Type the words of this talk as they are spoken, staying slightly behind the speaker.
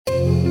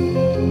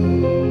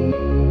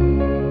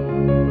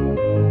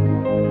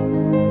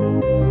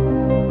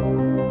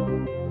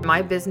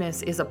my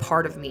business is a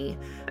part of me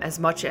as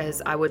much as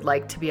I would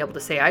like to be able to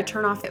say, I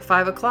turn off at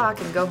 5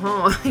 o'clock and go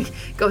home,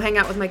 go hang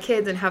out with my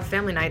kids and have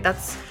family night.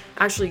 That's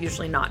actually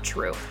usually not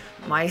true.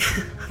 I'm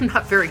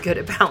not very good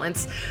at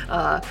balance.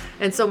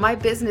 And so my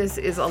business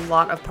is a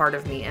lot of part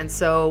of me. And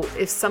so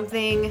if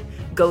something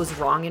goes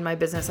wrong in my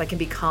business, I can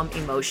become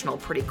emotional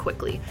pretty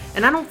quickly.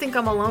 And I don't think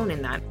I'm alone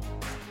in that.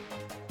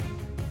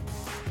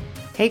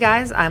 Hey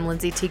guys, I'm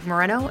Lindsay Teague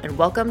Moreno, and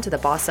welcome to the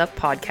Boss Up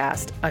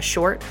Podcast, a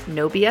short,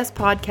 no BS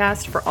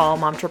podcast for all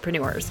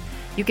momtrepreneurs.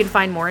 You can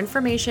find more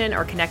information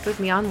or connect with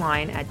me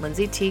online at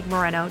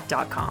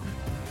lindsayteaguemoreno.com.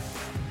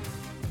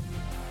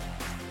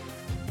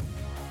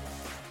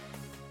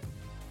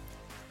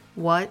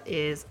 What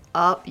is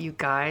up, you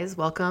guys?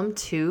 Welcome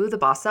to the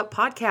Boss Up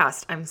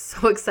Podcast. I'm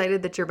so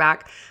excited that you're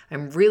back.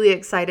 I'm really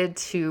excited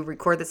to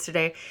record this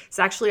today. It's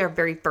actually our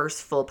very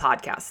first full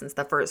podcast, since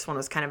the first one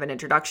was kind of an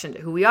introduction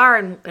to who we are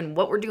and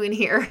what we're doing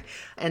here.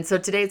 And so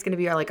today it's going to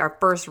be our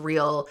first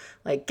real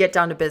get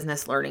down to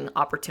business learning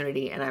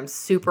opportunity, and I'm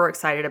super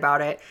excited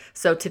about it.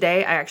 So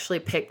today I actually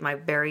picked my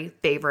very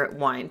favorite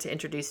wine to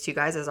introduce to you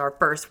guys as our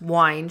first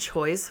wine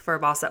choice for a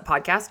Boss Up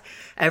Podcast.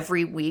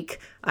 Every week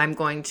I'm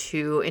going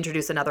to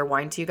introduce another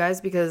wine to you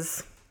guys because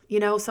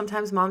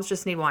sometimes moms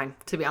just need wine,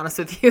 to be honest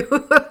with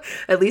you.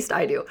 At least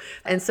I do.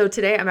 And so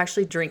today I'm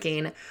actually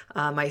drinking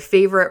my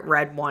favorite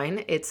red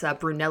wine. It's a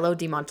Brunello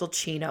di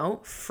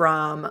Montalcino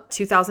from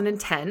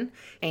 2010,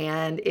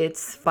 and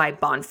it's by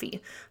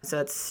Bonfi. So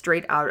it's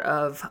straight out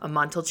of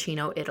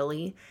Montalcino,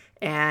 Italy.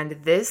 And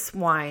this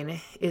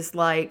wine is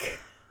like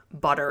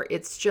butter.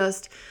 It's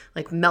just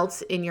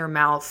melts in your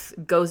mouth,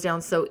 goes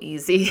down so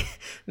easy,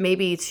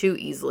 maybe too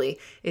easily.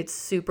 It's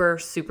super,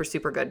 super,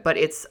 super good, but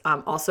it's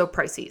also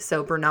pricey.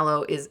 So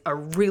Brunello is a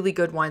really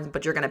good wine,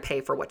 but you're going to pay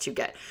for what you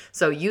get.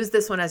 So use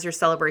this one as your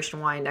celebration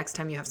wine next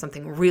time you have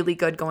something really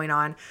good going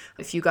on.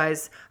 If you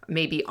guys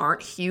maybe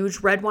aren't huge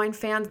red wine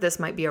fans, this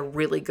might be a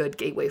really good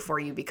gateway for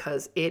you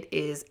because it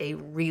is a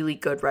really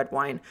good red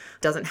wine.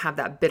 Doesn't have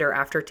that bitter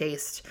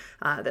aftertaste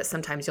that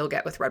sometimes you'll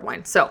get with red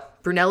wine. So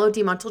Brunello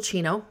di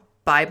Montalcino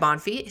by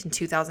Bonfi in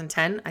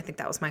 2010. I think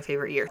that was my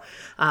favorite year.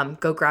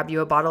 Go grab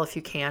you a bottle if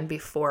you can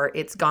before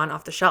it's gone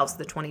off the shelves.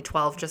 The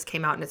 2012 just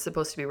came out and it's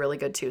supposed to be really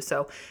good too.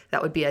 So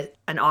that would be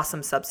an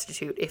awesome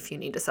substitute if you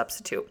need a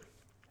substitute.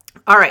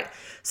 All right.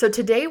 So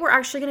today we're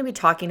actually going to be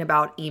talking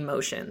about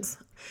emotions.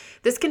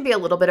 This can be a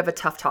little bit of a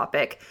tough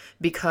topic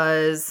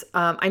because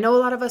I know a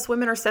lot of us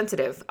women are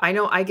sensitive. I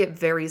know I get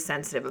very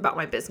sensitive about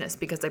my business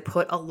because I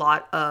put a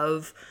lot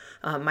of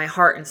my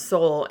heart and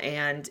soul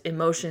and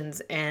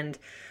emotions and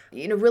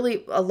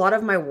really a lot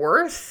of my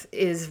worth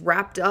is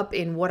wrapped up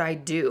in what I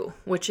do,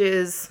 which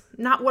is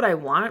not what I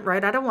want,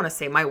 right? I don't want to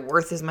say my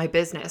worth is my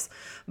business,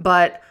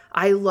 but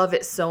I love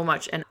it so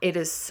much. And it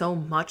is so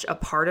much a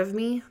part of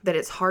me that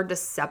it's hard to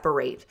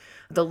separate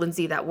the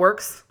Lindsay that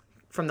works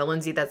from the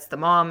Lindsay that's the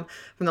mom,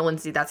 from the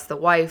Lindsay that's the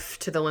wife,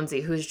 to the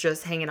Lindsay who's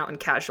just hanging out and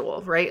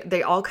casual, right?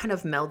 They all kind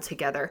of meld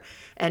together.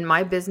 And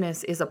my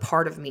business is a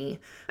part of me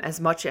as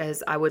much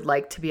as I would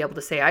like to be able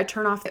to say, I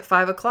turn off at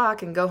 5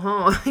 o'clock and go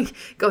home,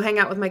 go hang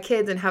out with my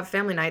kids and have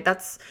family night.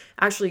 That's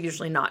actually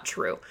usually not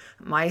true.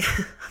 I'm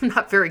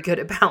not very good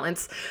at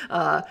balance.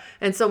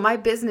 And so my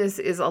business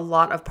is a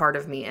lot of part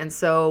of me. And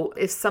so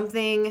if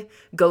something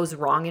goes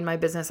wrong in my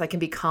business, I can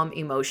become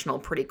emotional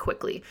pretty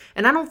quickly.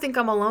 And I don't think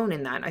I'm alone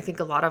in that. I think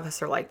a lot of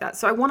us are like that.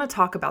 So I want to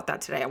talk about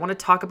that today. I want to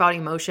talk about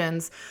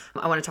emotions.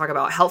 I want to talk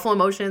about helpful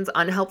emotions,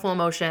 unhelpful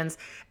emotions,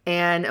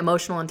 and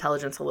emotional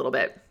intelligence a little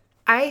bit.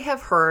 I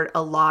have heard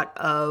a lot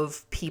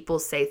of people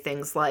say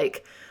things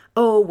like,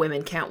 oh,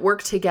 women can't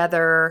work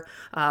together.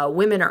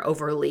 Women are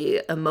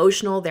overly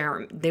emotional.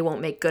 They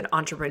won't make good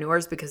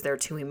entrepreneurs because they're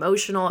too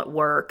emotional at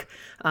work.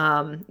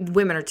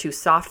 Women are too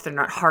soft. They're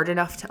not hard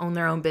enough to own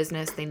their own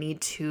business. They need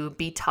to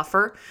be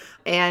tougher.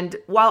 And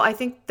while I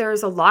think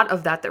there's a lot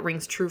of that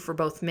rings true for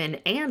both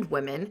men and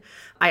women,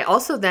 I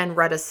also then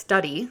read a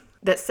study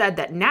that said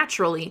that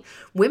naturally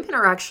women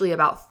are actually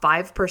about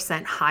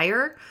 5%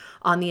 higher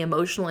on the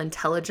emotional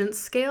intelligence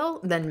scale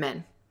than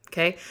men.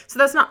 Okay, so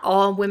that's not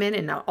all women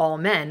and not all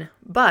men,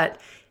 but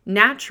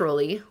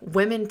naturally,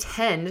 women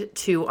tend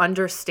to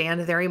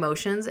understand their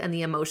emotions and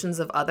the emotions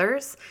of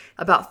others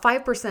about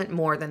 5%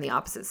 more than the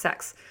opposite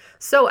sex.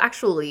 So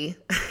actually,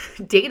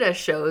 data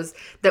shows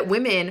that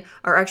women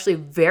are actually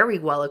very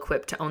well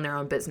equipped to own their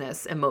own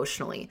business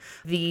emotionally.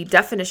 The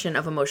definition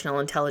of emotional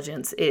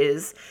intelligence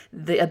is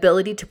the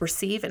ability to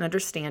perceive and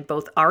understand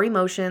both our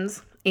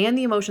emotions and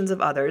the emotions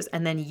of others,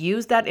 and then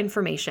use that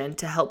information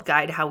to help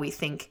guide how we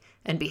think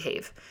and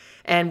behave.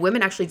 And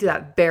women actually do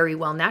that very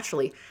well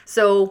naturally.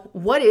 So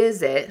what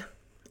is it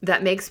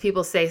that makes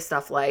people say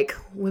stuff like,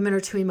 women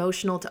are too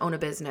emotional to own a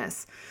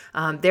business?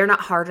 They're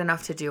not hard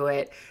enough to do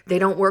it. They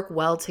don't work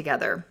well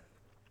together.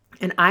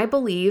 And I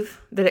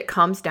believe that it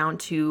comes down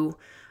to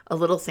a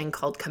little thing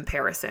called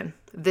comparison.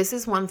 This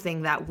is one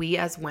thing that we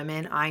as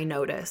women, I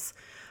notice,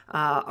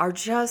 are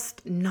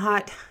just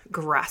not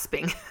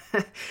grasping.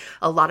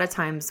 A lot of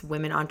times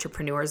women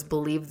entrepreneurs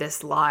believe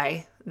this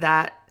lie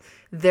that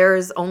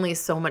there's only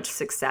so much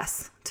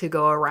success to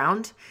go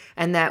around.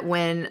 And that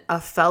when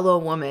a fellow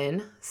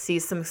woman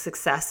sees some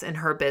success in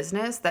her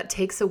business, that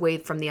takes away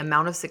from the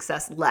amount of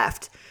success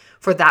left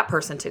for that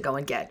person to go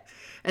and get.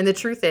 And the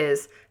truth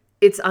is,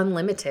 it's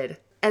unlimited.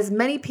 As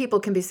many people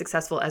can be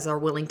successful as are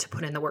willing to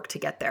put in the work to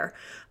get there.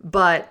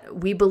 But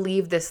we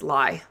believe this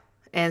lie.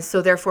 And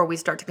so therefore we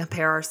start to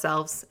compare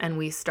ourselves and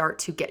we start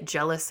to get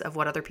jealous of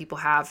what other people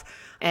have.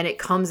 And it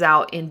comes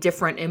out in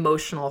different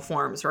emotional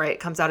forms, right?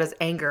 It comes out as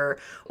anger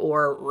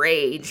or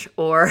rage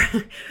or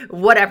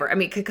whatever. I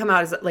mean, it could come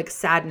out as like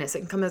sadness.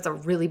 It can come as a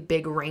really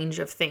big range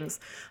of things.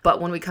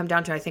 But when we come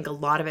down to it, I think a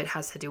lot of it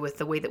has to do with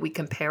the way that we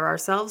compare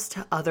ourselves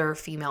to other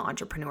female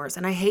entrepreneurs.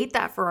 And I hate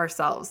that for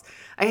ourselves.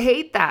 I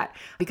hate that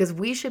because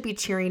we should be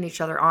cheering each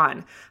other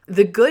on.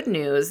 The good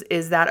news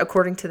is that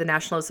according to the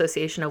National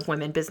Association of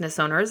Women Business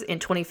Owners,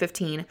 in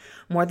 2015,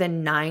 more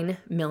than 9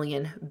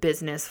 million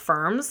business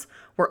firms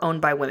were owned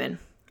by women,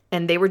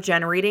 and they were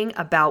generating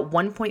about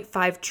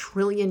 $1.5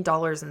 trillion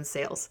in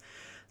sales.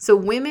 So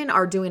women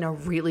are doing a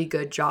really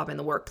good job in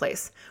the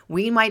workplace.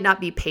 We might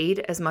not be paid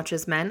as much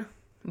as men,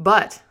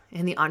 but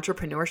in the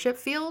entrepreneurship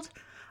field,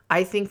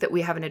 I think that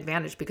we have an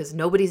advantage because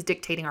nobody's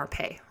dictating our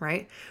pay,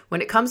 right?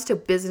 When it comes to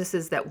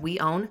businesses that we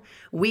own,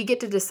 we get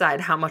to decide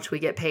how much we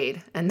get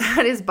paid. And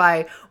that is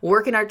by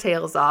working our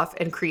tails off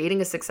and creating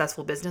a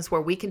successful business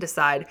where we can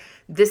decide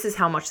this is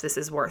how much this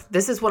is worth.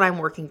 This is what I'm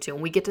working to.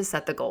 And we get to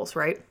set the goals,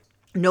 right?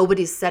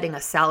 Nobody's setting a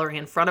salary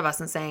in front of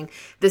us and saying,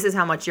 this is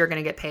how much you're going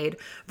to get paid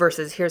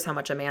versus here's how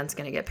much a man's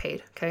going to get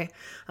paid. Okay.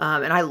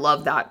 And I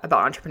love that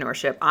about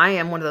entrepreneurship. I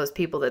am one of those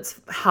people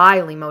that's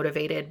highly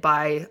motivated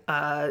by,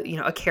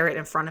 a carrot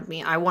in front of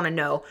me. I want to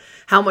know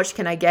how much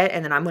can I get?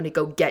 And then I'm going to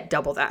go get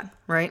double that.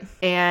 Right.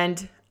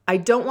 And I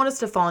don't want us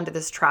to fall into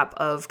this trap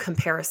of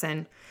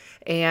comparison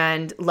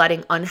and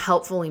letting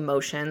unhelpful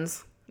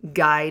emotions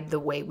guide the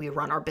way we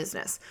run our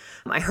business.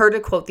 I heard a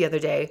quote the other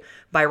day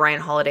by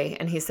Ryan Holiday,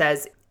 and he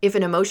says, if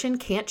an emotion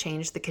can't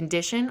change the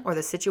condition or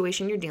the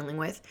situation you're dealing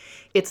with,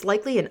 it's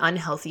likely an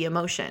unhealthy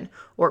emotion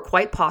or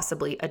quite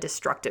possibly a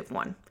destructive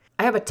one.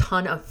 I have a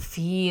ton of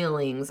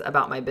feelings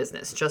about my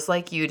business, just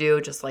like you do,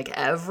 just like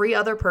every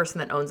other person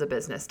that owns a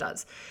business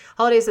does.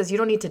 Holiday says you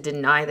don't need to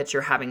deny that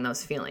you're having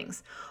those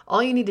feelings.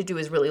 All you need to do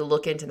is really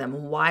look into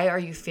them. Why are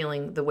you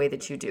feeling the way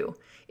that you do?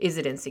 Is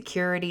it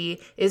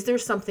insecurity? Is there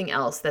something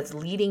else that's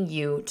leading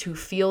you to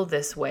feel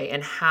this way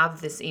and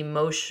have this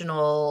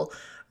emotional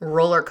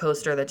roller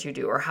coaster that you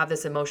do, or have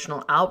this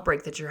emotional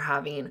outbreak that you're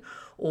having,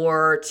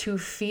 or to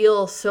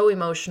feel so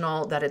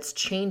emotional that it's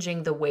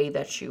changing the way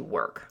that you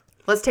work?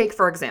 Let's take,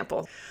 for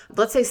example,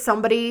 let's say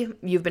somebody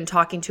you've been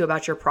talking to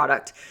about your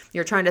product.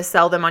 You're trying to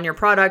sell them on your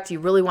product. You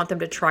really want them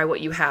to try what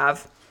you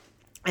have.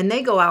 And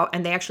they go out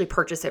and they actually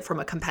purchase it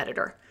from a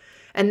competitor.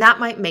 And that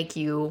might make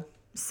you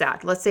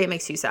sad. Let's say it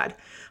makes you sad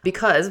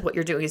because what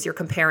you're doing is you're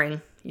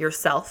comparing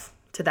yourself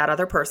to that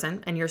other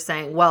person and you're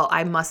saying, well,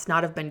 I must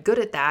not have been good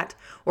at that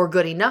or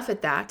good enough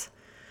at that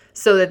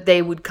so that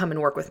they would come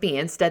and work with me.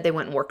 Instead, they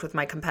went and worked with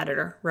my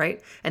competitor,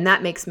 right? And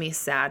that makes me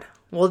sad.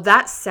 Well,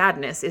 that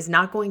sadness is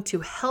not going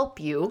to help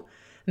you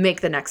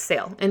make the next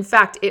sale. In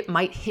fact, it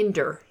might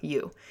hinder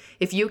you.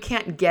 If you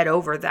can't get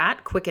over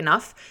that quick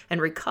enough and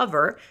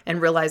recover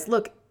and realize,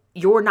 look,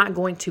 you're not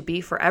going to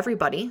be for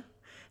everybody,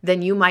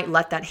 then you might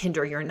let that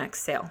hinder your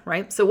next sale,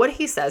 right? So what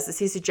he says is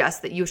he suggests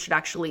that you should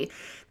actually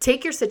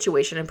take your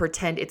situation and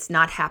pretend it's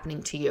not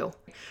happening to you.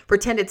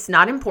 Pretend it's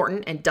not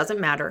important and doesn't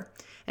matter.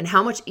 And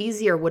how much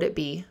easier would it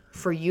be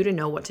for you to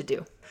know what to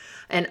do?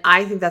 And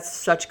I think that's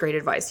such great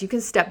advice. You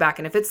can step back,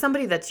 and if it's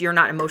somebody that you're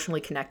not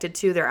emotionally connected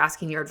to, they're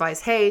asking your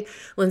advice, hey,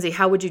 Lindsay,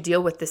 how would you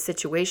deal with this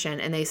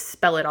situation? And they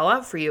spell it all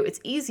out for you. It's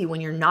easy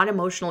when you're not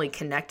emotionally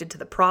connected to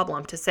the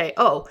problem to say,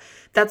 oh,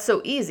 that's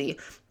so easy.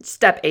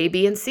 Step A,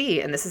 B, and C,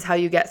 and this is how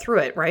you get through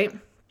it, right?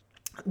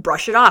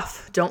 Brush it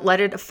off. Don't let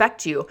it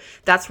affect you.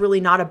 That's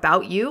really not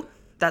about you.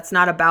 That's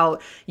not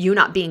about you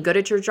not being good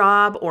at your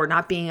job or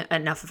not being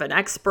enough of an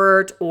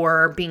expert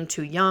or being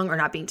too young or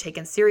not being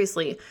taken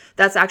seriously.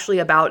 That's actually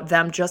about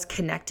them just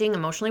connecting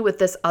emotionally with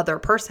this other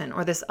person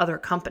or this other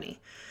company.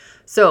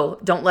 So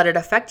don't let it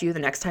affect you the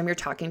next time you're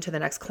talking to the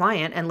next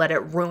client and let it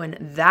ruin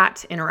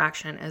that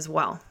interaction as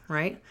well,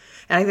 right?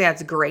 And I think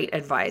that's great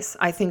advice.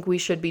 I think we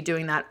should be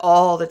doing that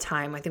all the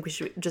time. I think we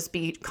should just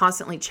be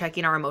constantly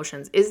checking our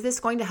emotions. Is this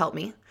going to help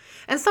me?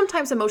 And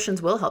sometimes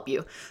emotions will help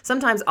you.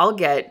 Sometimes I'll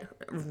get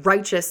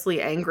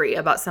righteously angry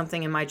about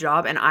something in my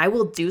job and I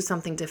will do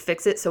something to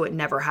fix it so it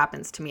never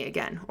happens to me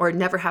again, or it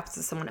never happens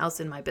to someone else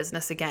in my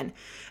business again.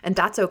 And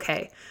that's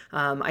okay.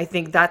 I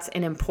think that's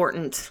an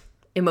important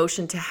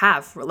emotion to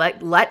have.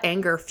 Let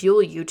anger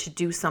fuel you to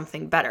do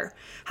something better.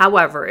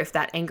 However, if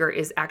that anger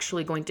is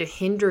actually going to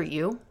hinder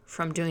you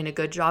from doing a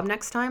good job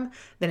next time,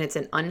 then it's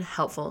an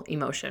unhelpful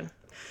emotion.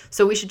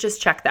 So we should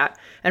just check that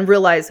and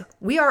realize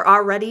we are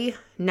already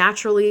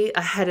naturally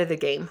ahead of the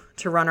game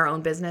to run our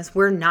own business.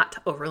 We're not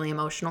overly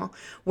emotional.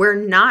 We're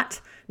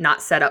not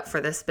set up for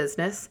this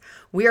business.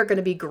 We are going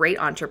to be great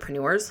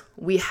entrepreneurs.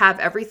 We have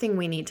everything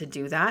we need to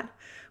do that.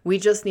 We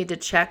just need to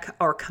check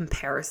our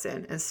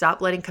comparison and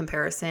stop letting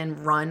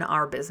comparison run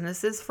our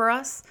businesses for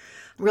us.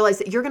 Realize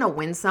that you're going to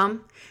win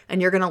some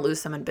and you're going to lose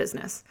some in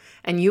business.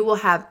 And you will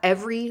have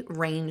every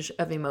range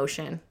of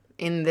emotion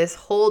in this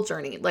whole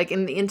journey, like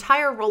in the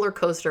entire roller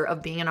coaster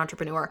of being an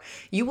entrepreneur.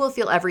 You will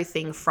feel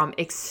everything from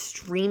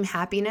extreme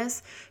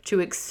happiness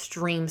to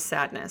extreme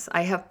sadness.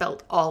 I have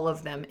felt all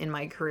of them in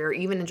my career,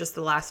 even in just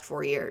the last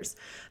 4 years.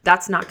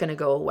 That's not going to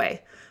go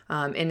away.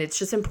 And it's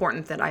just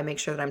important that I make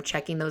sure that I'm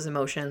checking those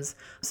emotions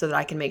so that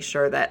I can make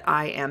sure that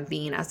I am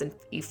being as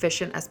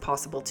efficient as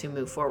possible to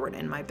move forward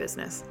in my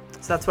business.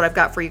 So that's what I've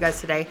got for you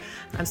guys today.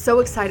 I'm so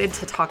excited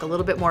to talk a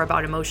little bit more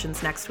about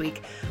emotions next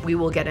week. We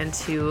will get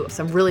into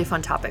some really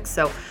fun topics.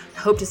 So I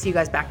hope to see you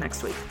guys back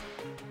next week.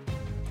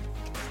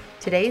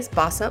 Today's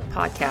Boss Up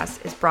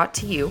podcast is brought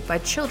to you by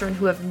children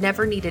who have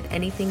never needed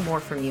anything more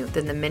from you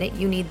than the minute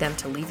you need them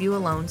to leave you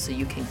alone so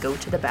you can go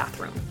to the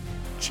bathroom.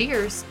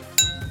 Cheers!